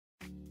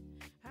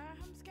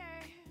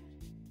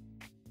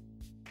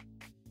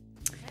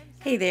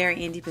Hey there,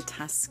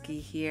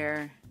 Andie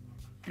here,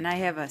 and I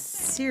have a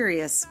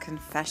serious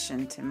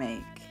confession to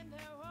make.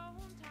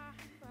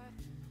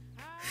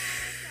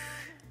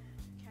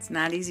 It's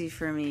not easy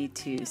for me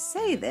to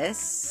say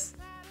this.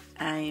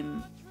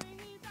 I'm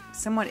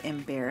somewhat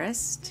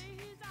embarrassed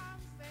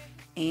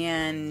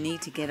and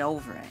need to get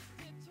over it.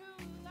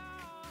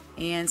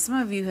 And some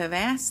of you have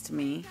asked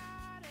me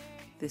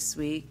this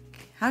week,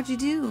 how'd you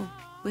do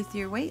with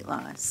your weight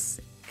loss?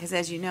 Because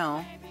as you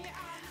know,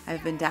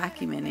 I've been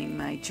documenting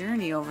my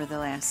journey over the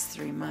last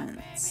 3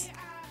 months.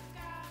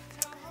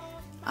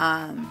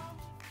 I've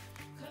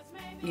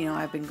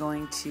been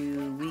going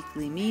to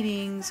weekly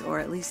meetings or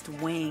at least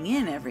weighing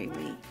in every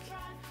week.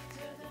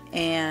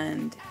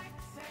 And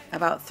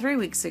about 3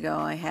 weeks ago,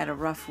 I had a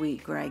rough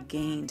week where I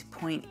gained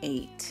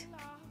 0.8.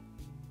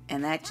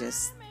 And that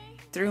just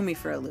threw me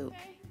for a loop.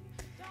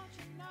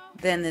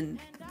 Then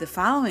the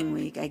following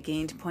week, I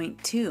gained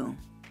 0.2.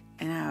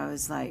 And I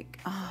was like,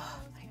 oh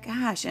my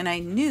gosh. And I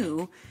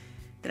knew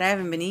that I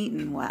haven't been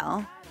eating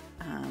well,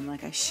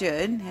 like I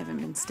should. Haven't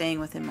been staying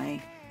within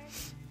my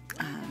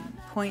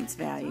points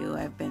value.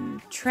 I've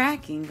been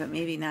tracking, but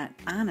maybe not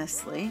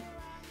honestly.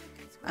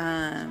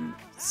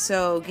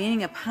 So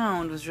gaining a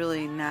pound was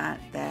really not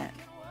that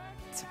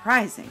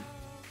surprising.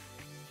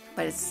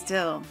 But it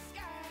still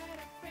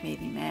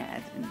made me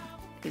mad and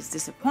it was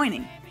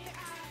disappointing.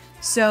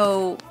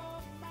 So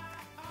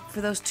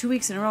for those 2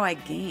 weeks in a row, I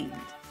gained.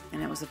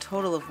 And it was a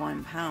total of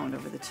 1 pound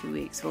over the 2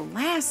 weeks. Well,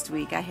 last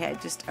week I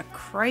had just a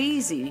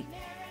crazy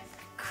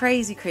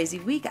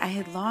week. I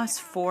had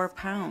lost 4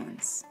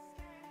 pounds,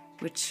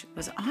 which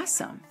was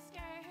awesome.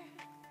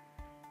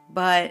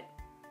 But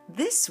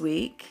this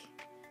week,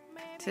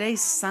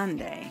 today's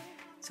Sunday,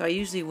 so I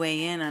usually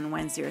weigh in on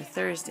Wednesday or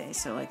Thursday,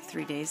 so like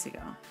 3 days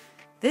ago.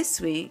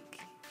 This week,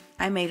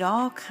 I made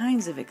all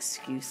kinds of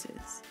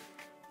excuses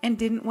and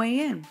didn't weigh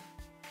in.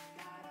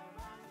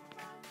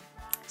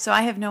 So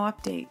I have no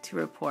update to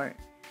report.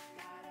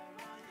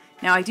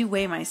 Now I do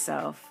weigh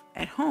myself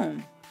at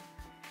home,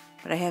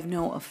 but I have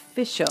no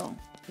official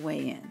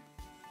weigh-in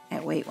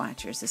at Weight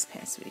Watchers this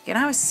past week. And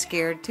I was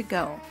scared to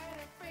go.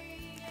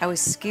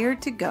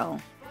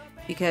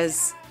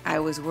 Because I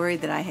was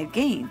worried that I had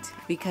gained.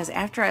 Because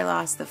after I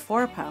lost the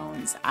 4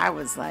 pounds, I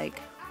was like,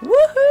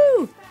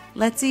 woohoo,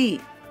 let's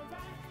eat.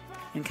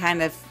 And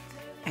kind of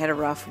had a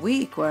rough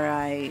week where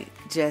I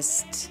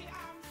just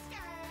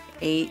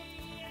ate.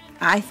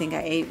 I think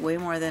I ate way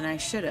more than I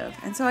should have.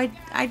 And so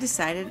I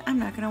decided I'm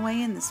not going to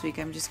weigh in this week.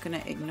 I'm just going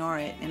to ignore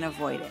it and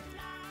avoid it.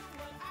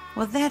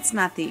 Well, that's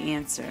not the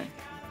answer.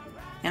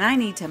 And I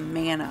need to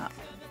man up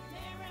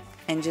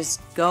and just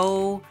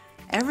go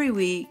every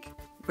week,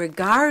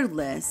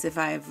 regardless if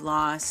I've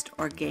lost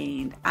or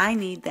gained. I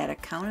need that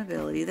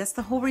accountability. That's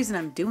the whole reason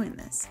I'm doing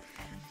this.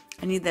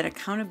 I need that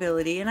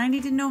accountability and I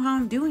need to know how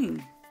I'm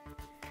doing.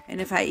 And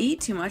if I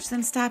eat too much,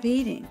 then stop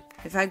eating.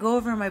 If I go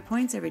over my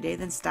points every day,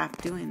 then stop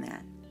doing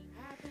that.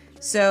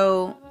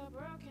 So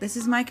this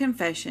is my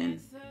confession.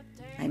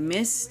 I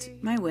missed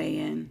my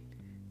weigh-in,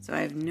 so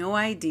I have no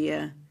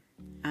idea.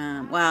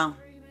 Well,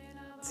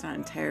 it's not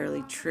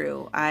entirely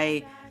true.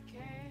 I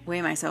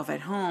weigh myself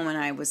at home, and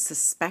I was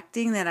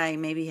suspecting that I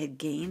maybe had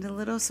gained a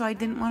little, so I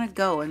didn't want to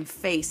go and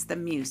face the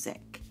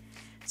music.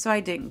 So I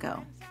didn't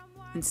go.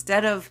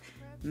 Instead of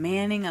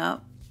manning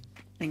up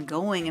and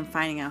going and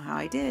finding out how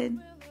I did,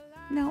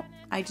 no,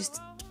 I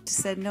just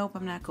said, nope,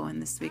 I'm not going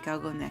this week.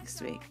 I'll go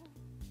next week.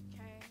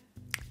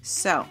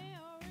 So,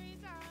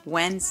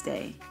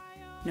 Wednesday,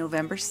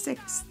 November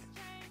 6th,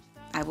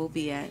 I will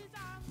be at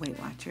Weight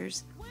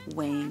Watchers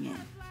weighing in.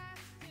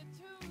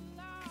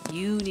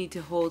 You need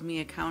to hold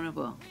me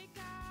accountable.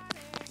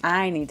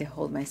 I need to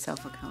hold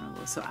myself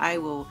accountable. So I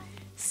will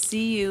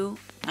see you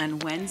on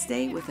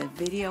Wednesday with a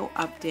video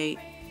update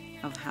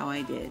of how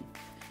I did.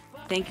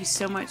 Thank you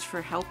so much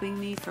for helping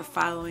me, for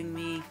following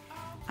me.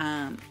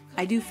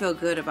 I do feel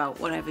good about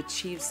what I've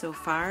achieved so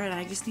far, and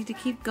I just need to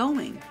keep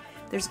going.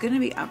 There's going to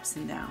be ups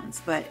and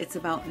downs, but it's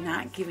about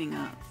not giving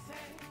up.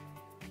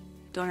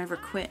 Don't ever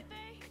quit.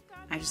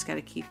 I just got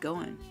to keep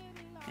going,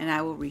 and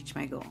I will reach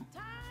my goal.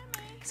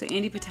 So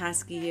Andie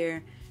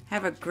here.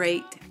 Have a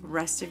great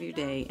rest of your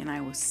day, and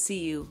I will see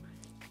you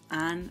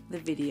on the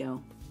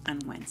video on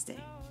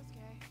Wednesday.